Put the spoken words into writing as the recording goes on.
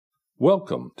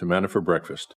Welcome to Manna for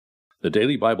Breakfast, the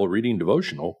daily Bible reading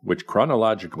devotional which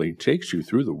chronologically takes you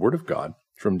through the Word of God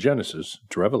from Genesis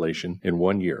to Revelation in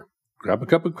 1 year. Grab a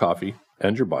cup of coffee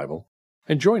and your Bible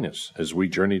and join us as we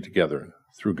journey together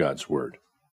through God's Word.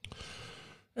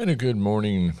 And a good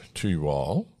morning to you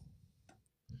all.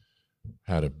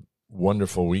 Had a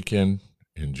wonderful weekend.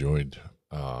 Enjoyed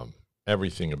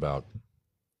everything about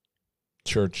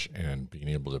church and being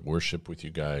able to worship with you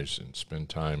guys and spend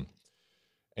time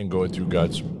and going through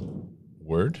God's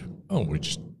Word. Oh, we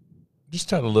just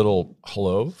had a little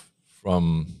hello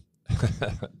from, I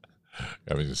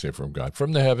was going to say from God,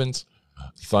 from the heavens.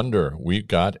 Thunder. We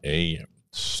got a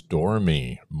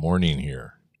stormy morning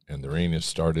here, and the rain has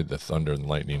started. The thunder and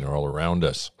lightning are all around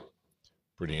us.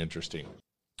 Pretty interesting.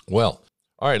 Well,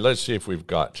 all right, let's see if we've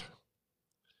got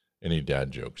any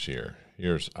dad jokes here.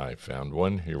 I found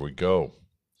one. Here we go.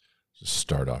 Let's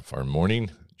start off our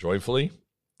morning joyfully.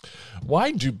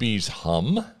 Why do bees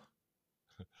hum?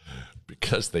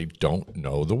 Because they don't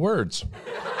know the words.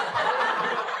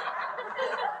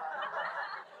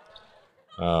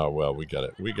 Well, we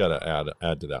gotta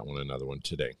add to that one another one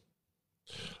today.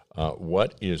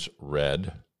 What is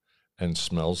red and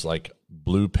smells like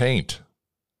blue paint?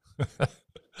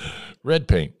 Red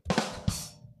paint.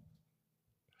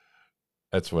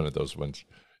 That's one of those ones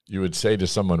you would say to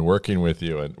someone working with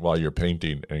you and while you're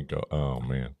painting and go, oh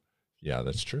man. Yeah,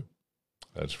 that's true.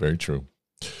 That's very true.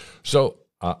 So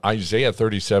Isaiah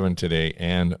 37 today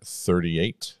and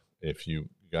 38, if you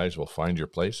guys will find your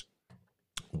place.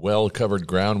 Well-covered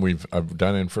ground. I've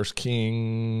done in 1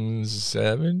 Kings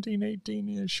 17,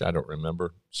 18-ish. I don't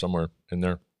remember. Somewhere in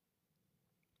there.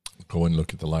 Go and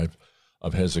look at the life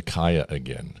of Hezekiah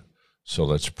again. So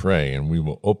let's pray, and we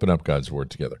will open up God's Word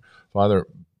together. Father,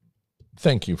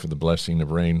 thank you for the blessing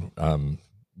of rain.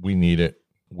 We need it.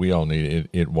 We all need it.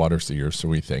 It waters the earth, so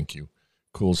we thank you.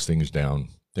 Cools things down.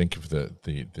 Thank you for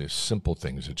the simple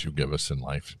things that you give us in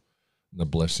life, and the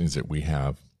blessings that we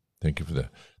have. Thank you for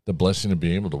the blessing of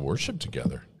being able to worship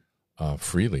together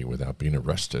freely without being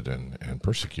arrested and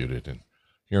persecuted. And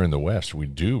here in the West, we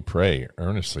do pray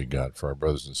earnestly, God, for our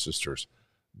brothers and sisters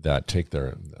that take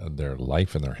their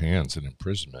life in their hands in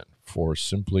imprisonment for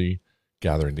simply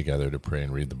gathering together to pray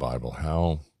and read the Bible.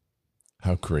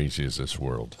 How crazy is this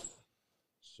world?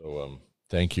 So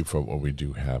thank you for what we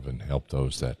do have, and help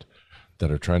those that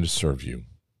are trying to serve you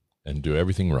and do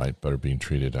everything right but are being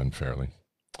treated unfairly.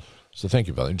 So thank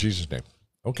you, Father, in Jesus' name.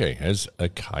 Okay,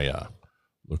 Hezekiah,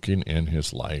 looking in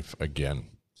his life again.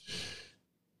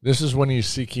 This is when he's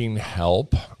seeking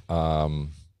help.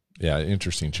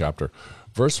 Interesting chapter.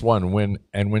 Verse 1,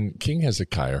 when King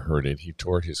Hezekiah heard it, he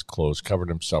tore his clothes, covered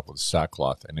himself with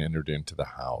sackcloth, and entered into the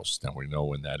house. Now we know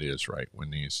when that is, right? When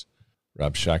these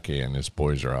Rabshakeh and his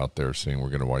boys are out there saying, we're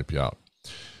going to wipe you out.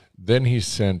 Then he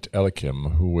sent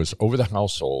Eliakim, who was over the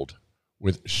household,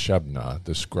 with Shebna,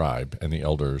 the scribe, and the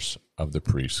elders of the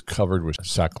priests, covered with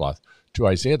sackcloth, to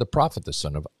Isaiah the prophet, the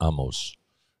son of Amos.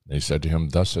 They said to him,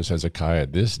 thus says Hezekiah,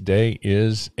 this day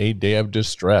is a day of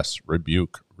distress,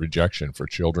 rebuke, rejection, for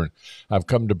children have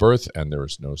come to birth, and there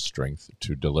is no strength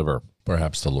to deliver.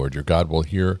 Perhaps the Lord your God will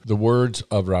hear the words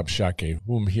of Rabshakeh,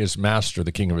 whom his master,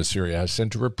 the king of Assyria, has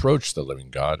sent to reproach the living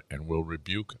God, and will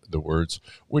rebuke the words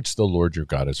which the Lord your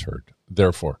God has heard.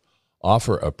 Therefore,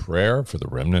 offer a prayer for the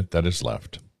remnant that is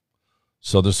left.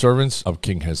 So the servants of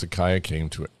King Hezekiah came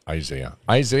to Isaiah.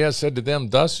 Isaiah said to them,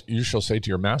 thus you shall say to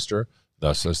your master,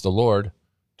 thus says the Lord,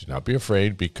 do not be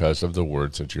afraid because of the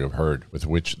words that you have heard, with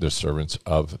which the servants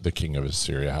of the king of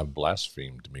Assyria have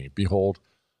blasphemed me. Behold,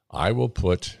 I will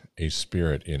put a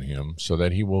spirit in him, so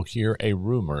that he will hear a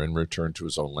rumor and return to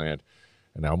his own land,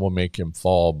 and I will make him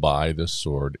fall by the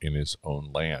sword in his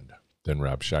own land. Then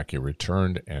Rabshakeh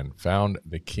returned and found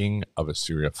the king of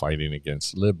Assyria fighting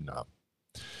against Libnah.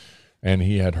 And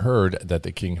he had heard that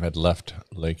the king had left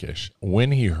Lachish.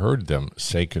 When he heard them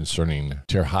say concerning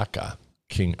Tirhakah,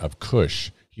 king of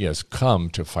Cush, he has come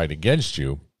to fight against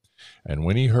you. And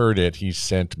when he heard it, he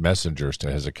sent messengers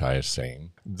to Hezekiah,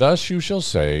 saying, thus you shall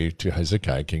say to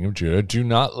Hezekiah, king of Judah, do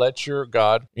not let your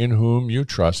God in whom you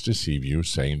trust deceive you,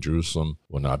 saying, Jerusalem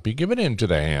will not be given into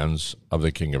the hands of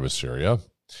the king of Assyria.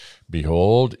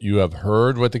 Behold, you have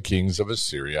heard what the kings of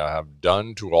Assyria have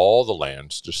done to all the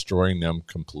lands, destroying them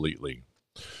completely.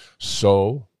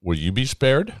 So will you be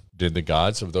spared? Did the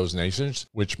gods of those nations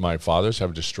which my fathers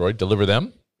have destroyed deliver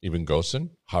them? Even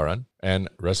Goshen, Haran, and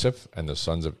Reseph, and the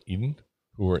sons of Eden,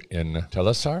 who were in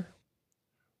Telassar?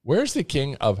 Where is the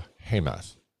king of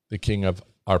Hamath, the king of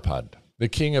Arpad, the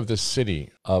king of the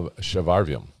city of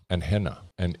Shevarvim, and Hena,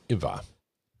 and Ivah?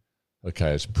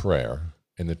 Hezekiah's prayer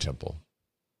in the temple.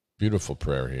 Beautiful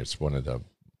prayer here. It's one of the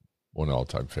one of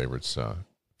all-time favorites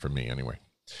for me anyway.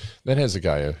 Then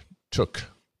Hezekiah took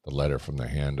the letter from the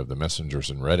hand of the messengers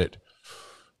and read it.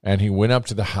 And he went up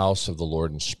to the house of the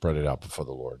Lord and spread it out before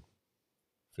the Lord.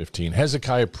 15.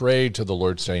 Hezekiah prayed to the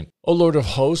Lord, saying, O Lord of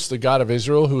hosts, the God of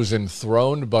Israel, who is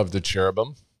enthroned above the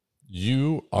cherubim,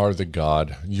 you are the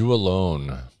God, you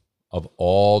alone, of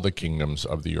all the kingdoms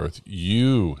of the earth.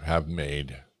 You have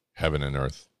made heaven and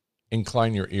earth.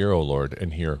 Incline your ear, O Lord,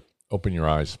 and hear. Open your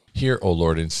eyes. Hear, O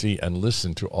Lord, and see, and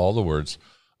listen to all the words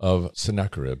of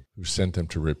Sennacherib, who sent them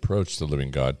to reproach the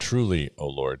living God. Truly, O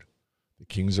Lord, the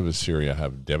kings of Assyria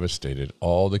have devastated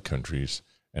all the countries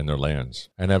and their lands,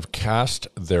 and have cast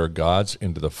their gods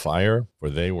into the fire, for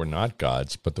they were not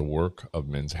gods, but the work of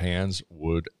men's hands,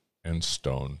 wood and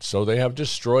stone. So they have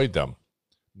destroyed them.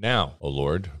 Now, O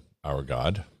Lord, our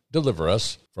God, deliver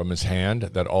us from his hand,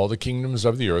 that all the kingdoms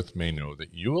of the earth may know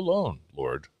that you alone,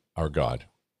 Lord, our God.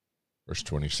 Verse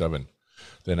 27.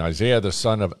 Then Isaiah the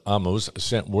son of Amoz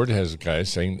sent word to Hezekiah,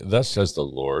 saying, Thus says the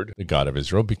Lord, the God of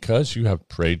Israel, because you have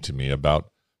prayed to me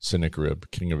about Sennacherib,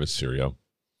 king of Assyria,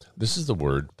 this is the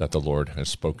word that the Lord has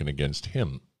spoken against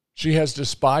him. She has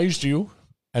despised you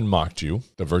and mocked you,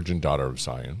 the virgin daughter of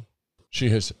Zion. She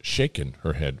has shaken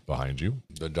her head behind you,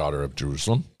 the daughter of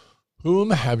Jerusalem.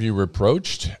 Whom have you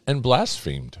reproached and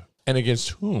blasphemed? And against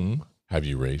whom have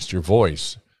you raised your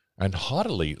voice and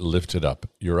haughtily lifted up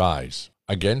your eyes?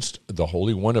 Against the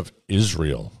Holy One of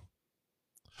Israel.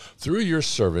 Through your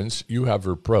servants you have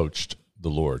reproached the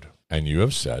Lord, and you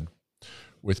have said,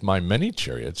 With my many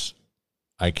chariots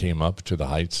I came up to the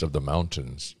heights of the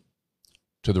mountains,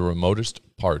 to the remotest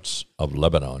parts of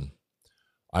Lebanon.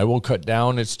 I will cut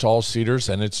down its tall cedars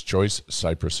and its choice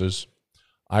cypresses.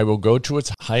 I will go to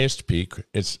its highest peak,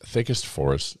 its thickest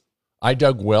forests. I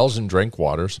dug wells and drank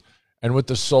waters, and with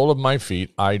the sole of my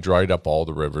feet I dried up all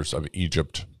the rivers of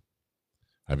Egypt.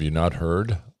 Have you not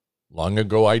heard? Long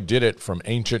ago I did it. From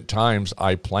ancient times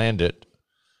I planned it.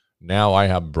 Now I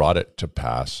have brought it to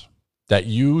pass, that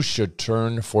you should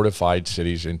turn fortified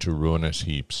cities into ruinous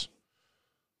heaps.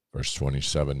 Verse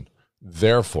 27.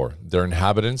 Therefore their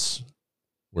inhabitants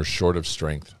were short of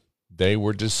strength. They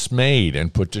were dismayed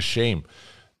and put to shame.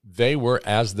 They were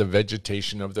as the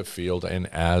vegetation of the field and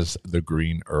as the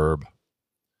green herb.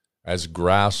 As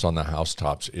grass on the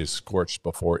housetops is scorched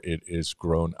before it is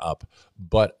grown up.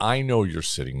 But I know you're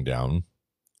sitting down,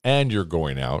 and you're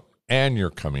going out, and you're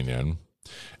coming in,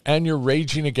 and you're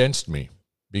raging against me.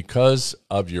 Because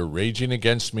of your raging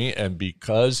against me, and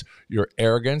because your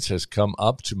arrogance has come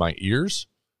up to my ears,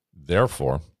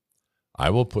 therefore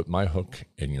I will put my hook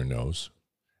in your nose,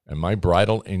 and my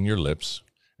bridle in your lips,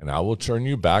 and I will turn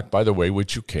you back by the way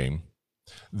which you came.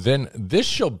 Then this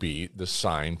shall be the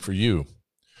sign for you.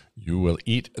 You will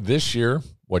eat this year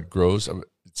what grows of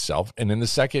itself, and in the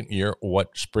second year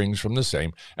what springs from the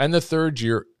same, and the third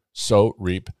year sow,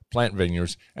 reap, plant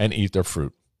vineyards, and eat their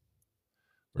fruit.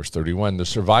 Verse 31, the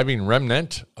surviving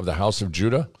remnant of the house of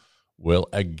Judah will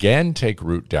again take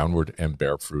root downward and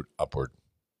bear fruit upward.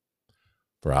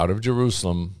 For out of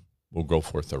Jerusalem will go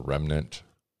forth a remnant,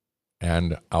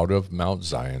 and out of Mount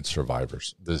Zion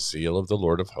survivors. The zeal of the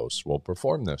Lord of hosts will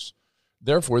perform this.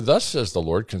 Therefore, thus says the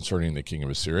Lord concerning the king of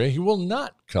Assyria, he will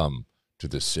not come to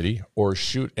the city or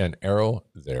shoot an arrow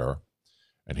there,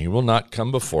 and he will not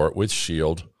come before it with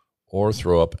shield or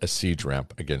throw up a siege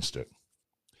ramp against it.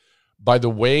 By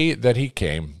the way that he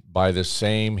came, by the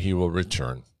same he will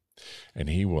return, and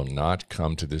he will not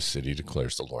come to this city,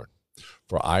 declares the Lord.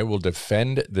 For I will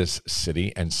defend this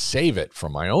city and save it for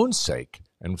my own sake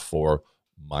and for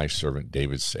my servant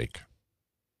David's sake.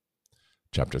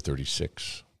 Chapter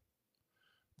 36.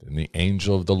 Then the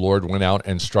angel of the Lord went out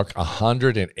and struck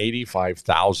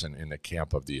 185,000 in the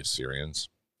camp of the Assyrians.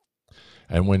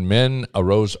 And when men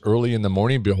arose early in the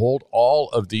morning, behold, all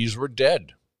of these were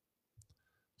dead.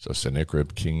 So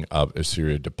Sennacherib, king of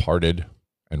Assyria, departed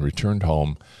and returned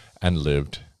home and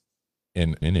lived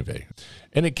in Nineveh.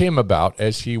 And it came about,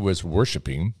 as he was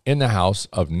worshiping in the house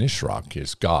of Nisroch,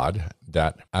 his god,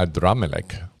 that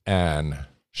Adramelech and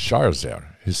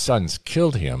Sharezer, his sons,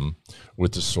 killed him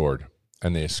with the sword,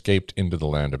 and they escaped into the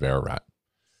land of Ararat.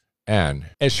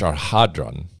 And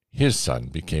Esarhaddon, his son,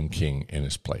 became king in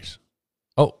his place.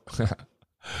 Oh,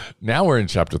 now we're in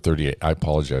chapter 38. I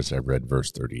apologize, I read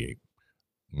verse 38.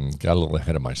 Got a little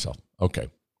ahead of myself. Okay.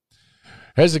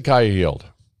 Hezekiah healed.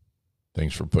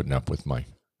 Thanks for putting up with my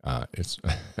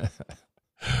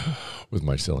with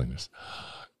my silliness.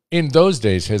 In those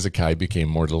days, Hezekiah became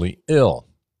mortally ill,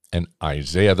 and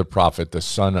Isaiah the prophet, the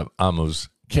son of Amoz,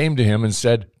 came to him and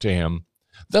said to him,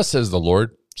 Thus says the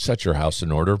Lord, set your house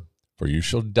in order, for you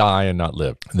shall die and not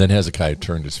live. Then Hezekiah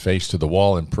turned his face to the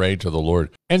wall and prayed to the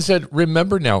Lord and said,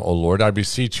 Remember now, O Lord, I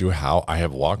beseech you, how I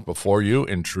have walked before you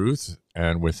in truth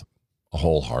and with a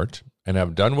whole heart, and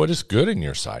have done what is good in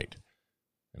your sight.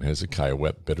 And Hezekiah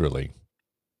wept bitterly.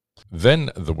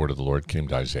 Then the word of the Lord came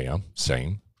to Isaiah,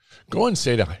 saying, Go and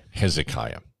say to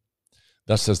Hezekiah,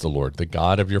 Thus says the Lord, the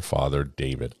God of your father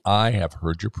David, I have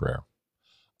heard your prayer.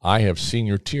 I have seen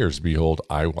your tears. Behold,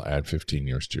 I will add 15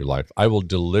 years to your life. I will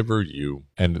deliver you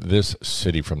and this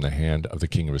city from the hand of the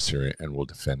king of Assyria, and will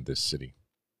defend this city.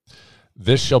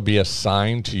 This shall be a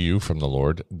sign to you from the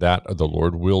Lord, that the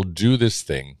Lord will do this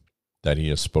thing that he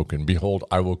has spoken. Behold,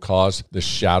 I will cause the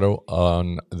shadow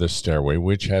on the stairway,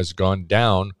 which has gone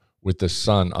down with the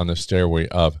sun on the stairway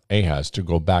of Ahaz, to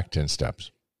go back 10 steps.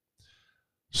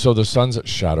 So the sun's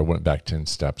shadow went back 10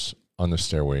 steps on the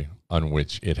stairway on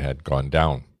which it had gone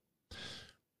down.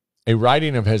 A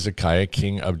writing of Hezekiah,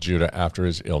 king of Judah, after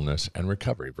his illness and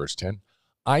recovery. Verse 10,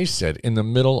 I said, in the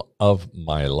middle of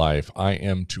my life, I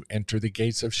am to enter the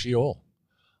gates of Sheol.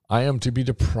 I am to be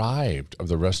deprived of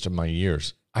the rest of my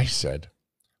years. I said,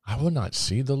 I will not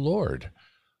see the Lord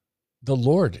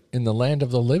in the land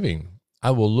of the living. I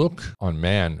will look on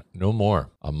man no more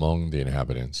among the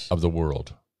inhabitants of the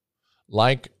world.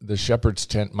 Like the shepherd's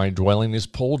tent, my dwelling is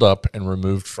pulled up and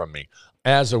removed from me.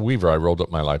 As a weaver, I rolled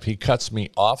up my life. He cuts me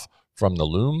off from the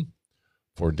loom.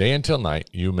 For day until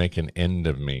night, you make an end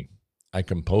of me. I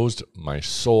composed my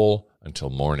soul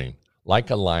until morning. Like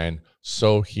a lion,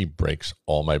 so he breaks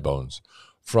all my bones.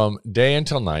 From day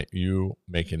until night, you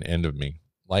make an end of me.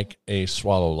 Like a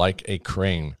swallow, like a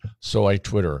crane, so I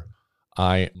twitter.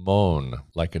 I moan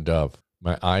like a dove.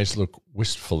 My eyes look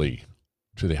wistfully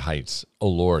to the heights. O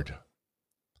Lord,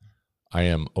 I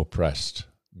am oppressed.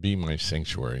 Be my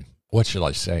sanctuary. What shall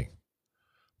I say?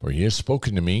 For he has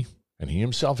spoken to me, and he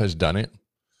himself has done it.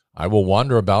 I will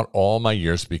wander about all my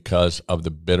years because of the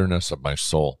bitterness of my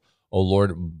soul. O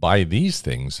Lord, by these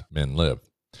things men live,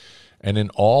 and in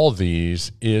all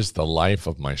these is the life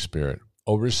of my spirit.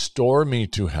 O restore me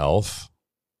to health,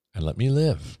 and let me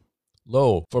live.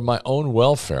 Lo, for my own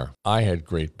welfare I had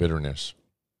great bitterness.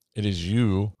 It is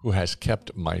you who has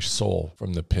kept my soul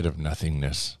from the pit of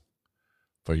nothingness.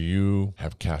 For you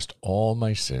have cast all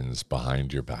my sins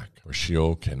behind your back. For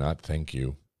Sheol cannot thank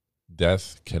you.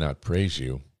 Death cannot praise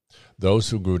you.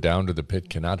 Those who go down to the pit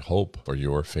cannot hope for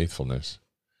your faithfulness.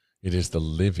 It is the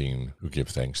living who give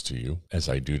thanks to you, as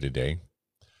I do today.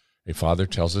 A father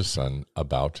tells his son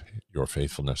about your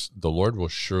faithfulness. The Lord will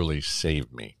surely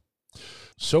save me.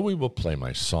 So we will play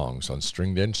my songs on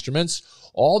stringed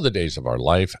instruments all the days of our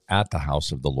life at the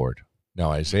house of the Lord.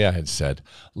 Now Isaiah had said,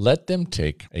 Let them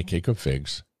take a cake of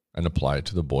figs and apply it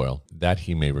to the boil, that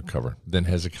he may recover. Then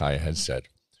Hezekiah had said,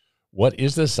 What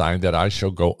is the sign that I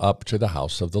shall go up to the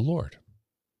house of the Lord?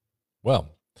 Well,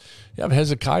 you have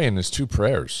Hezekiah in his two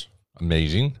prayers.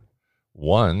 Amazing.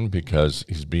 One, because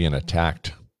he's being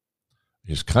attacked.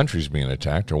 His country's being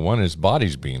attacked, or one, his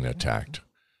body's being attacked.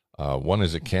 One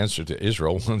is a cancer to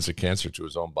Israel, one's a cancer to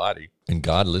his own body. And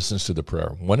God listens to the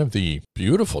prayer. One of the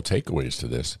beautiful takeaways to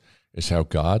this is how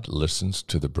God listens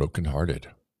to the brokenhearted.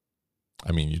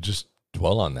 I mean, you just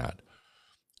dwell on that.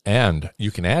 And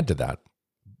you can add to that.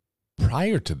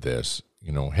 Prior to this,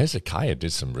 Hezekiah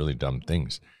did some really dumb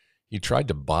things. He tried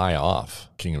to buy off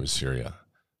king of Assyria,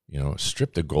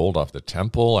 strip the gold off the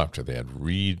temple after they had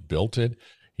rebuilt it.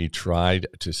 He tried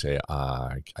to say,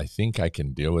 I think I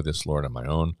can deal with this, Lord, on my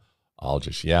own. I'll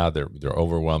just, they're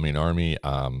overwhelming army.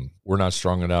 We're not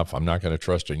strong enough. I'm not going to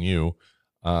trust in you.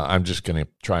 I'm just going to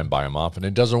try and buy him off, and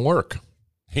it doesn't work.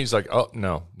 He's like, oh,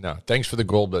 no, thanks for the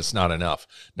gold, but it's not enough.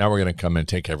 Now we're going to come and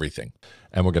take everything,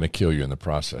 and we're going to kill you in the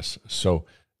process. So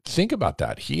think about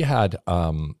that. He had,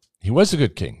 he was a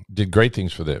good king, did great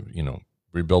things for the,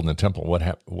 rebuilding the temple,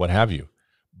 what have you.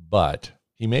 But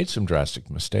he made some drastic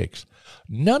mistakes.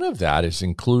 None of that is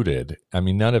included. I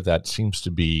mean, none of that seems to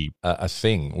be a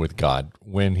thing with God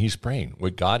when he's praying.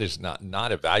 With God is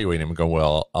not evaluating him and go,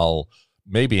 well, I'll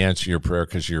maybe answer your prayer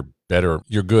because you're better,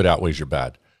 your good outweighs your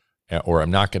bad. Or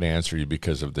I'm not going to answer you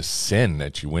because of the sin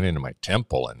that you went into my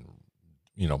temple and,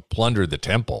 plundered the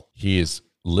temple. He is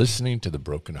listening to the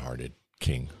brokenhearted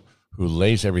king who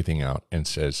lays everything out and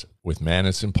says, with man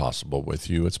it's impossible, with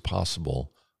you it's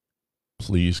possible.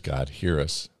 Please, God, hear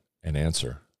us and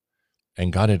answer.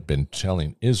 And God had been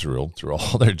telling Israel through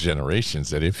all their generations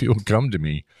that if you will come to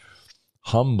me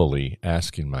humbly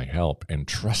asking my help and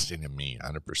trusting in me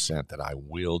 100%, that I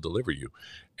will deliver you.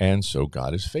 And so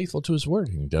God is faithful to his word,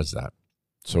 and he does that.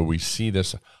 So we see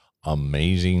this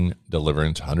amazing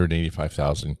deliverance,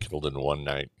 185,000 killed in one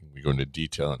night. We go into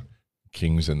detail in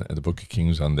Kings and the book of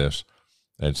Kings on this.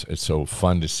 It's so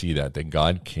fun to see that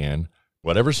God can,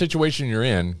 whatever situation you're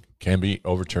in, can be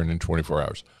overturned in 24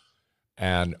 hours.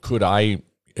 And could I,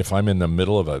 if I'm in the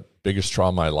middle of a biggest trial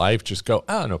of my life, just go,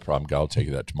 no problem, God will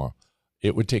take that tomorrow?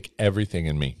 It would take everything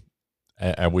in me.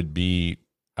 I would need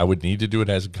to do it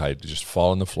as a guy, to just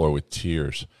fall on the floor with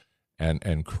tears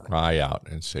and cry out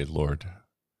and say, Lord,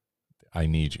 I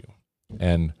need you.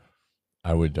 And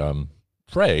I would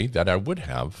pray that I would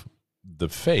have the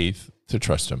faith to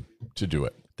trust him to do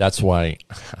it. That's why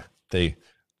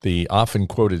the often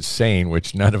quoted saying,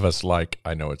 which none of us like,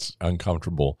 I know it's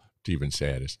uncomfortable to even say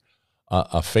it, is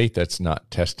a faith that's not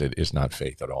tested is not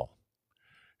faith at all.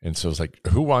 And so it's like,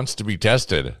 who wants to be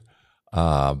tested?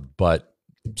 But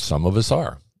some of us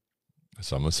are.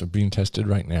 Some of us are being tested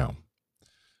right now.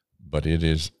 But it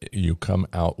is, you come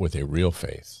out with a real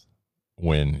faith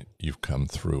when you've come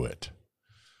through it.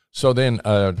 So then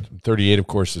 38, of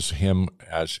course, is him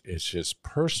as is his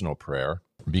personal prayer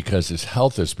because his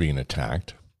health is being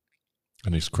attacked.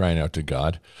 And he's crying out to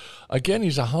God. Again,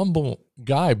 he's a humble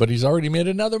guy, but he's already made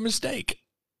another mistake.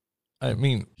 I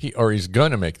mean, he's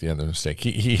going to make the other mistake.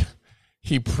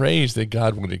 He prays that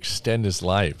God would extend his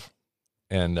life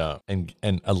and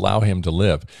allow him to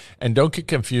live. And don't get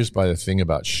confused by the thing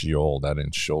about Sheol, that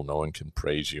in Sheol no one can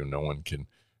praise you, no one can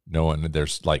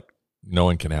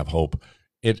have hope.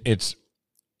 It's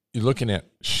you're looking at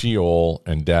Sheol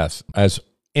and death as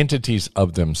entities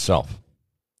of themselves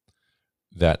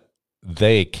that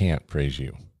they can't praise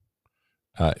you.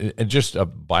 And just a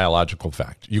biological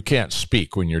fact. You can't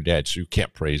speak when you're dead, so you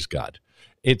can't praise God.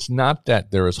 It's not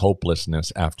that there is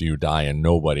hopelessness after you die and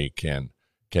nobody can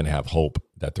have hope,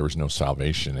 that there is no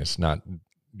salvation. It's not,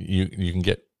 you can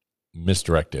get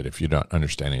misdirected if you're not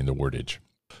understanding the wordage.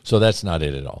 So that's not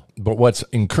it at all. But what's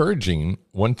encouraging,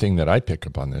 one thing that I pick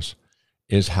up on this,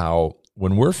 is how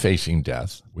when we're facing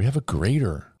death, we have a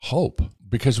greater hope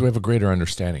because we have a greater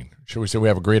understanding. Should we say we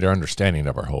have a greater understanding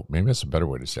of our hope? Maybe that's a better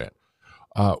way to say it.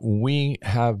 We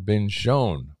have been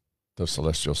shown the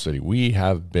celestial city. We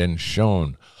have been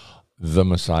shown the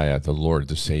Messiah, the Lord,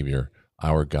 the Savior,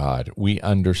 our God. We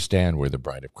understand we're the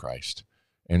bride of Christ.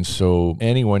 And so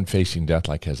anyone facing death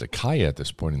like Hezekiah at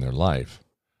this point in their life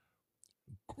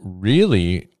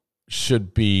really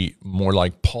should be more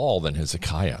like Paul than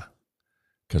Hezekiah.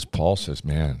 Because Paul says,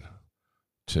 man,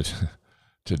 to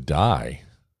die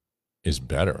is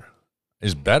better.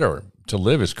 To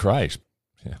live is Christ.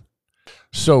 Yeah.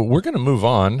 So we're going to move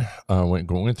on,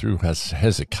 going through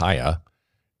Hezekiah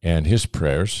and his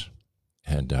prayers.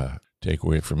 And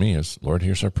takeaway for me is, Lord,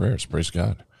 here's our prayers. Praise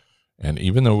God. And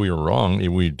even though we were wrong,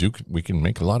 we can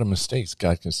make a lot of mistakes.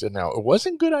 God can say, now, it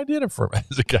wasn't a good idea for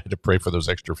Hezekiah to pray for those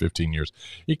extra 15 years.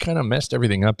 He kind of messed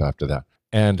everything up after that.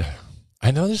 And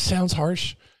I know this sounds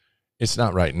harsh. It's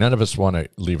not right. None of us want to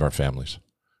leave our families.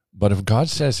 But if God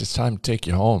says it's time to take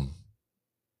you home,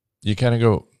 you kind of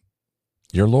go,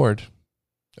 your Lord,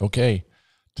 okay,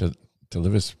 to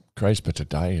live as Christ, but to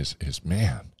die is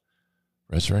man.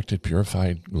 Resurrected,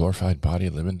 purified, glorified body,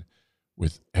 living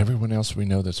with everyone else we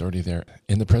know that's already there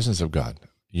in the presence of God.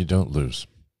 You don't lose.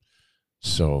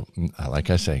 So, like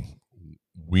I say,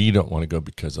 we don't want to go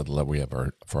because of the love we have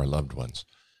for our loved ones.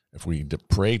 If we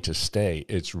pray to stay,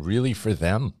 it's really for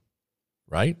them,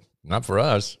 right? Not for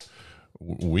us.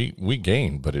 We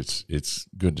gain, but it's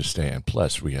good to stay. And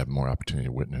plus, we have more opportunity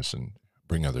to witness and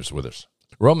bring others with us.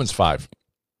 Romans 5.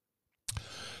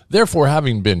 Therefore,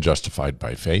 having been justified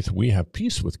by faith, we have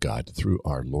peace with God through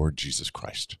our Lord Jesus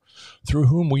Christ, through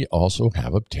whom we also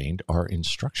have obtained our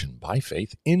instruction by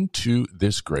faith into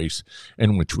this grace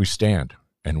in which we stand,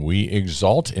 and we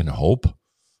exalt in hope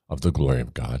of the glory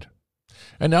of God.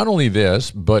 And not only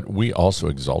this, but we also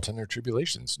exult in our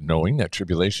tribulations, knowing that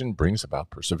tribulation brings about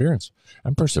perseverance,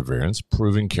 and perseverance,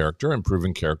 proven character, and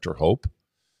proven character, hope.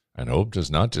 And hope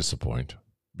does not disappoint,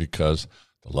 because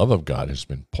the love of God has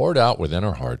been poured out within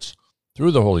our hearts through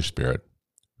the Holy Spirit,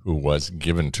 who was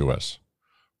given to us.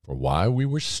 For while we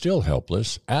were still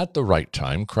helpless, at the right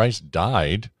time, Christ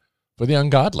died for the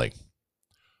ungodly.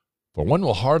 For one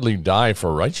will hardly die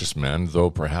for a righteous man, though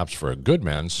perhaps for a good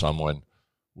man someone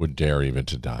would dare even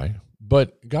to die.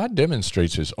 But God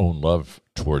demonstrates his own love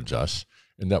towards us,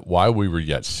 in that while we were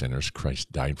yet sinners,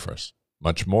 Christ died for us.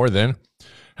 Much more then,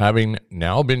 having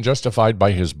now been justified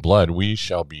by his blood, we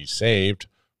shall be saved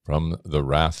from the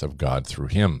wrath of God through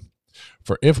him.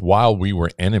 For if while we were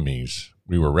enemies,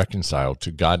 we were reconciled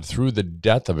to God through the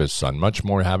death of his Son, much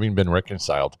more having been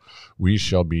reconciled, we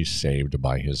shall be saved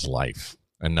by his life.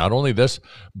 And not only this,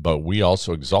 but we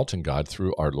also exalt in God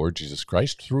through our Lord Jesus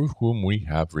Christ, through whom we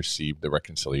have received the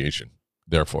reconciliation.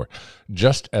 Therefore,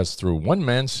 just as through one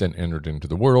man sin entered into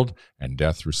the world, and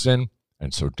death through sin,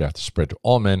 And so death spread to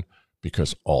all men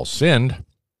because all sinned.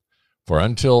 For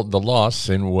until the law,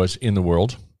 sin was in the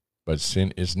world, but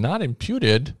sin is not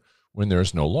imputed when there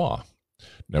is no law.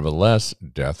 Nevertheless,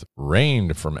 death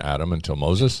reigned from Adam until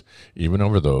Moses, even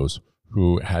over those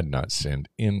who had not sinned,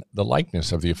 in the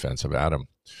likeness of the offense of Adam,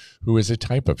 who is a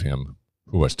type of him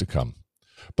who was to come.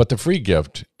 But the free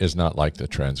gift is not like the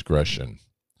transgression.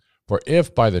 For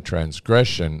if by the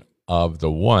transgression of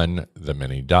the one the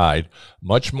many died,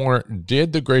 much more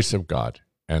did the grace of God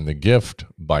and the gift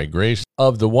by grace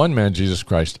of the one man Jesus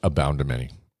Christ abound to many.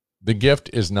 The gift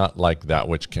is not like that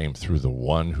which came through the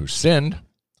one who sinned.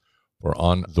 For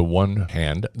on the one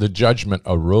hand, the judgment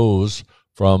arose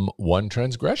from one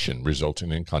transgression,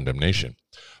 resulting in condemnation.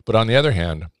 But on the other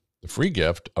hand, the free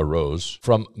gift arose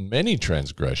from many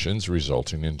transgressions,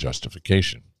 resulting in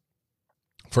justification.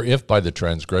 For if by the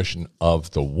transgression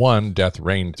of the one death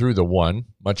reigned through the one,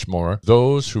 much more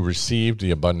those who received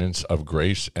the abundance of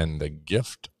grace and the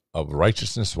gift of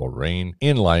righteousness will reign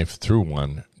in life through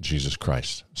one, Jesus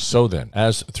Christ. So then,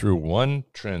 as through one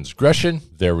transgression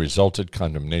there resulted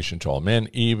condemnation to all men,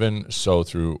 even so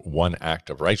through one act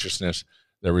of righteousness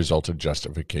there resulted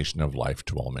justification of life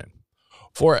to all men.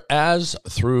 For as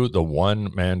through the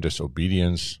one man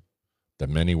disobedience the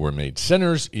many were made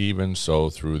sinners, even so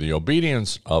through the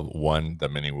obedience of one the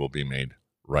many will be made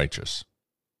righteous.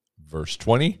 Verse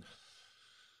 20,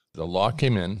 the law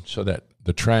came in so that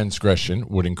the transgression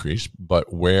would increase,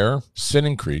 but where sin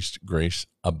increased, grace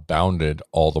abounded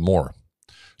all the more.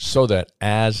 So that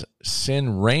as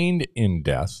sin reigned in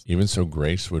death, even so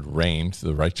grace would reign to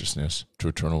the righteousness to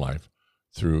eternal life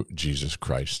through Jesus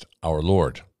Christ our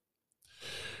Lord.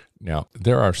 Now,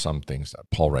 there are some things that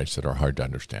Paul writes that are hard to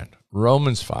understand.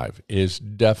 Romans 5 is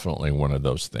definitely one of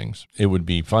those things. It would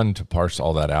be fun to parse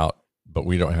all that out, but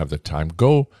we don't have the time.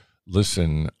 Go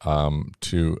listen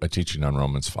to a teaching on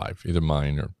Romans 5, either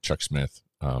mine or Chuck Smith.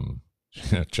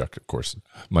 Chuck, of course,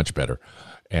 much better,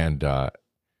 and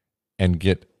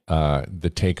get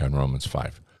the take on Romans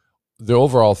 5. The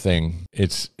overall thing,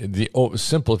 it's the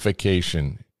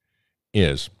simplification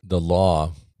is the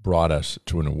law brought us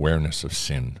to an awareness of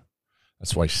sin.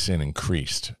 That's why sin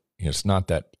increased. It's not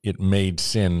that it made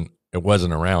sin, it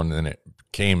wasn't around, and it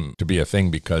came to be a thing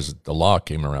because the law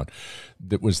came around.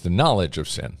 It was the knowledge of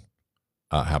sin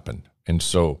happened. And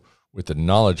so with the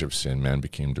knowledge of sin, man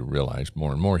became to realize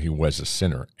more and more he was a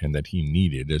sinner and that he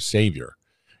needed a savior.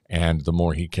 And the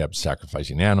more he kept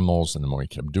sacrificing animals and the more he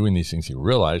kept doing these things, he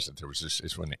realized that there was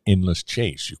this an endless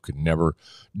chase. You could never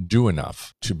do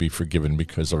enough to be forgiven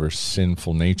because of our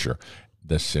sinful nature.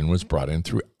 The sin was brought in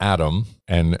through Adam,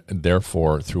 and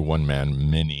therefore through one man,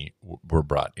 many were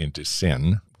brought into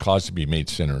sin, caused to be made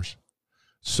sinners.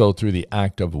 So through the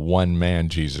act of one man,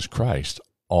 Jesus Christ,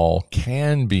 all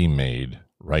can be made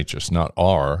righteous, not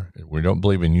are. We don't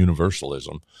believe in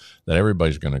universalism, that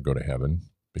everybody's going to go to heaven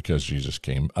because Jesus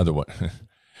came. Otherwise,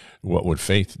 what would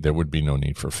faith? There would be no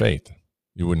need for faith.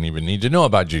 You wouldn't even need to know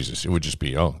about Jesus. It would just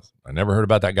be, oh, I never heard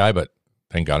about that guy, but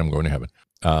thank God I'm going to heaven.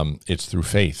 It's through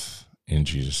faith in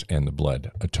Jesus and the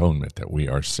blood atonement that we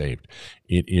are saved.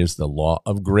 It is the law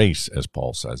of grace, as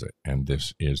Paul says it, and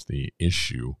this is the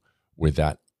issue with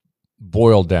that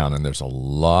boiled down, and there's a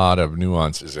lot of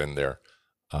nuances in there,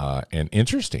 and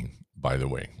interesting, by the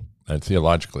way, and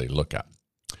theologically look at.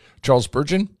 Charles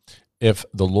Spurgeon, if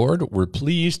the Lord were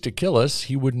pleased to kill us,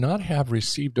 he would not have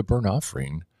received a burnt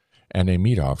offering and a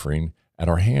meat offering at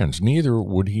our hands, neither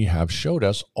would he have showed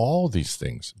us all these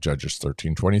things. Judges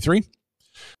 13:23.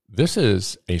 This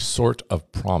is a sort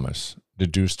of promise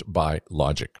deduced by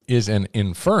logic, is an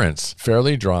inference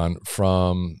fairly drawn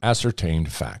from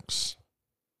ascertained facts.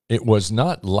 It was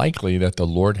not likely that the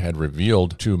Lord had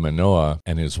revealed to Manoah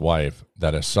and his wife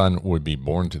that a son would be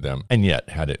born to them, and yet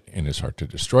had it in his heart to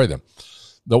destroy them.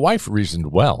 The wife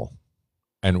reasoned well,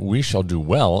 and we shall do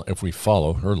well if we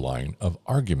follow her line of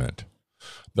argument.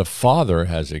 The Father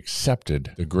has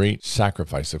accepted the great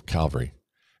sacrifice of Calvary,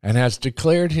 and has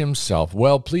declared himself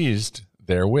well pleased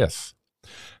therewith.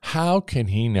 How can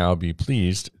he now be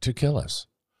pleased to kill us?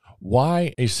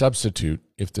 Why a substitute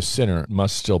if the sinner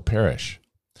must still perish?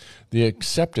 The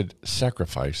accepted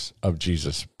sacrifice of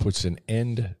Jesus puts an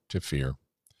end to fear.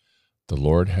 The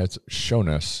Lord has shown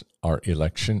us our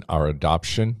election, our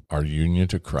adoption, our union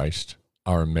to Christ,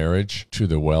 our marriage to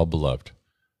the well-beloved.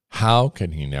 How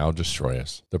can he now destroy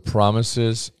us? The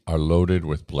promises are loaded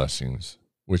with blessings,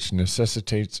 which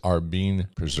necessitates our being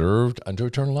preserved unto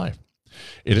eternal life.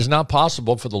 It is not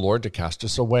possible for the Lord to cast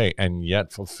us away and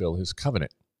yet fulfill his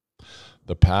covenant.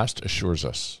 The past assures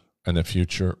us, and the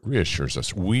future reassures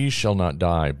us. We shall not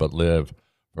die, but live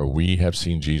For we have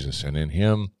seen Jesus, and in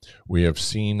him we have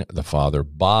seen the Father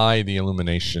by the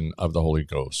illumination of the Holy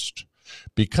Ghost.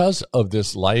 Because of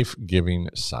this life-giving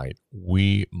sight,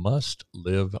 we must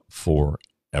live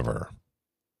forever.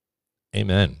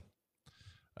 Amen.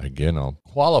 Again, I'll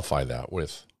qualify that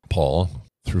with Paul,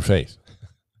 through faith.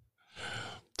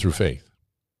 Through faith.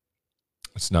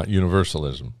 It's not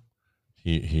universalism.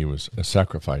 He was a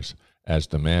sacrifice, as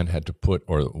the man had to put,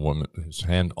 or the woman, his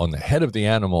hand on the head of the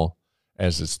animal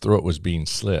as its throat was being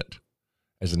slit,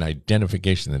 as an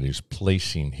identification that he was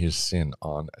placing his sin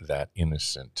on that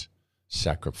innocent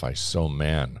sacrifice. So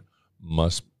man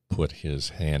must put his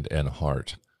hand and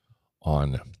heart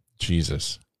on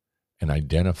Jesus and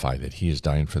identify that he is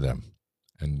dying for them.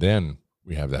 And then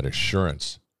we have that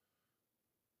assurance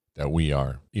that we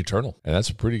are eternal. And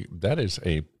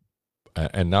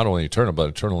and not only eternal, but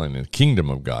eternal in the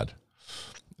kingdom of God,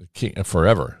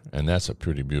 forever. And that's a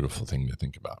pretty beautiful thing to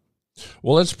think about.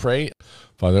 Well, let's pray.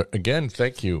 Father, again,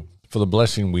 thank you for the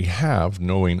blessing we have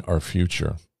knowing our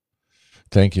future.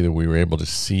 Thank you that we were able to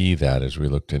see that as we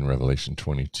looked in Revelation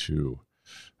 22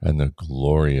 and the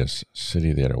glorious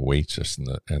city that awaits us,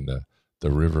 and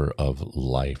the river of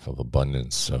life, of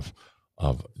abundance,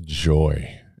 of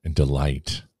joy and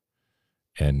delight.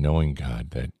 And knowing,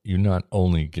 God, that you not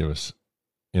only give us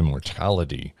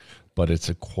immortality, but it's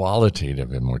a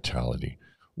qualitative immortality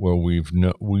where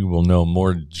we will know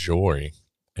more joy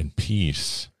and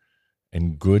peace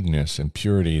and goodness and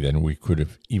purity than we could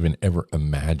have even ever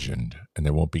imagined. And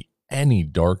there won't be any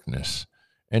darkness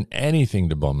and anything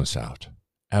to bum us out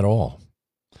at all.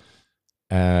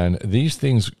 And these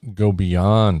things go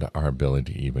beyond our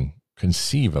ability to even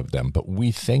conceive of them, but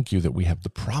we thank you that we have the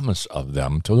promise of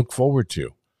them to look forward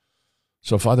to.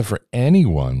 So, Father, for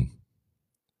anyone,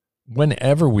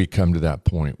 whenever we come to that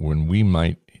point when we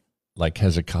might, like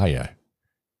Hezekiah,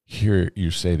 hear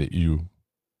you say that you're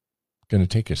going to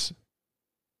take us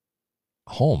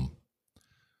home,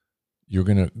 you're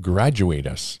going to graduate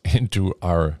us into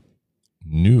our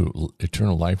new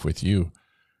eternal life with you,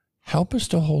 help us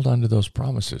to hold on to those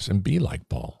promises and be like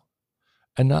Paul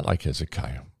and not like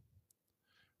Hezekiah.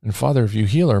 And Father, if you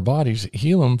heal our bodies,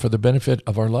 heal them for the benefit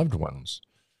of our loved ones.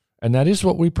 And that is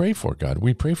what we pray for, God.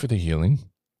 We pray for the healing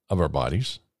of our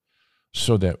bodies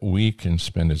so that we can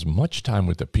spend as much time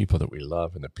with the people that we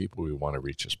love and the people we want to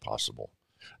reach as possible.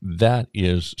 That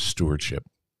is stewardship.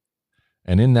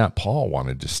 And in that, Paul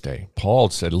wanted to stay. Paul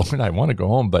said, Lord, I want to go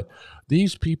home, but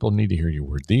these people need to hear your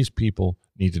word. These people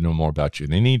need to know more about you.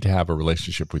 They need to have a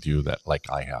relationship with you that, like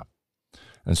I have.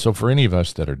 And so for any of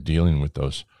us that are dealing with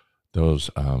those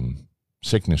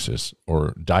sicknesses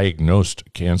or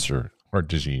diagnosed cancer, heart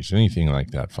disease, anything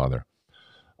like that, Father,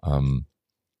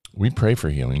 we pray for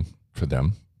healing for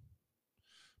them,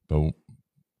 but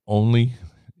only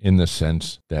in the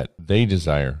sense that they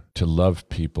desire to love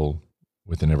people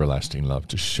with an everlasting love,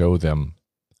 to show them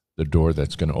the door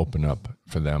that's going to open up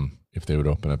for them if they would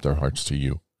open up their hearts to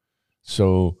you.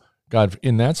 So, God,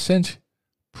 in that sense,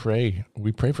 we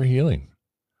pray for healing.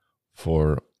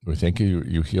 We thank you,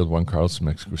 you healed Juan Carlos in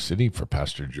Mexico City, for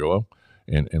Pastor Joel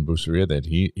and Buceria, that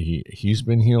he's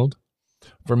been healed.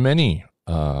 For many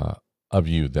of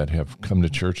you that have come to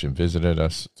church and visited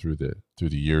us through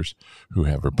the years, who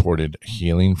have reported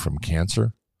healing from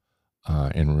cancer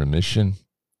and remission,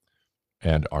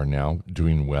 and are now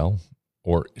doing well,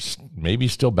 or maybe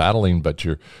still battling, but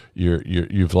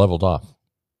you've leveled off,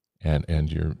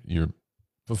 and you're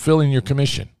fulfilling your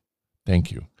commission.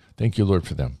 Thank you, Lord,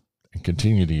 for them, and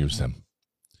continue to use them.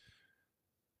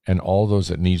 And all those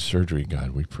that need surgery,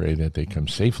 God, we pray that they come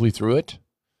safely through it,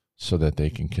 so that they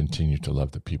can continue to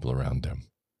love the people around them.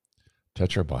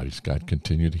 Touch our bodies, God.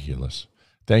 Continue to heal us.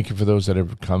 Thank you for those that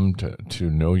have come to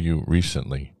know you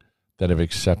recently, that have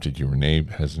accepted you. Renee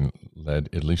has led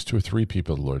at least 2 or 3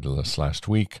 people, Lord, this last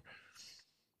week.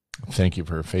 Thank you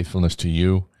for her faithfulness to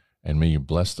you, and may you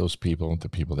bless those people, the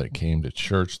people that came to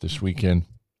church this weekend.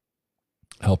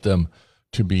 Help them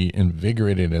to be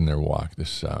invigorated in their walk.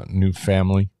 This new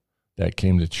family that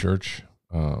came to church,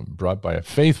 brought by a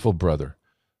faithful brother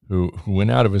who went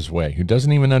out of his way, who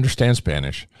doesn't even understand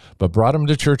Spanish, but brought him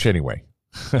to church anyway,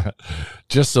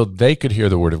 just so they could hear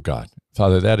the word of God.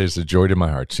 Father, that is the joy to my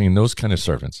heart, seeing those kind of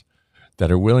servants that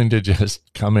are willing to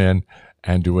just come in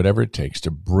and do whatever it takes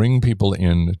to bring people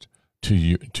in to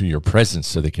your presence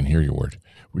so they can hear your word.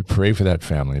 We pray for that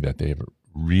family, that they have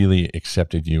really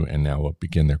accepted you and now will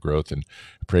begin their growth. And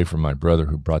pray for my brother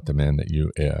who brought them in, that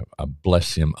you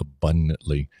bless him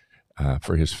abundantly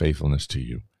for his faithfulness to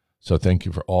you. So thank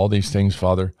you for all these things,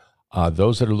 Father.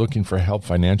 Those that are looking for help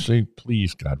financially,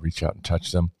 please, God, reach out and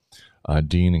touch them.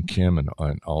 Dean and Kim, and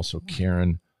also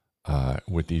Karen,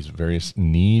 with these various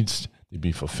needs to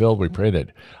be fulfilled. We pray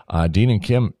that Dean and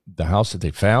Kim, the house that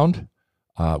they found,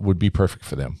 would be perfect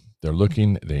for them. They're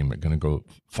looking, they're going to go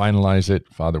finalize it.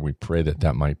 Father, we pray that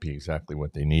that might be exactly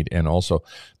what they need. And also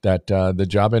that the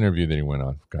job interview that he went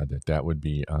on, God, that would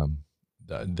be,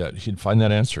 that he'd find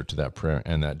that answer to that prayer,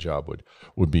 and that job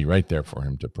would be right there for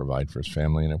him to provide for his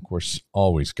family. And of course,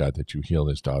 always, God, that you heal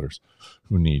his daughters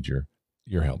who need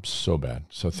your help so bad.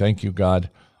 So thank you, God.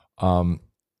 And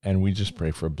we just pray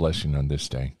for a blessing on this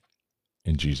day.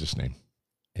 In Jesus' name,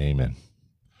 amen.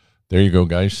 There you go,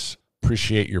 guys.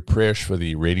 Appreciate your prayers for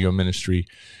the radio ministry.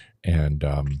 And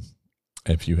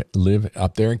if you live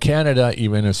up there in Canada,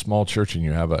 even a small church, and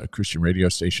you have a Christian radio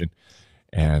station,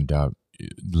 and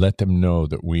let them know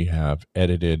that we have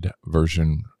edited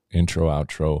version, intro,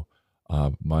 outro,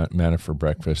 Manna for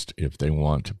Breakfast, if they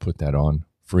want to put that on,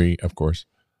 free, of course.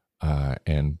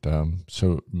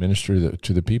 So minister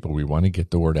to the people. We want to get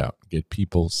the word out, get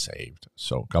people saved.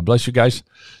 So God bless you guys.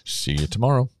 See you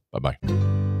tomorrow.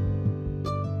 Bye-bye.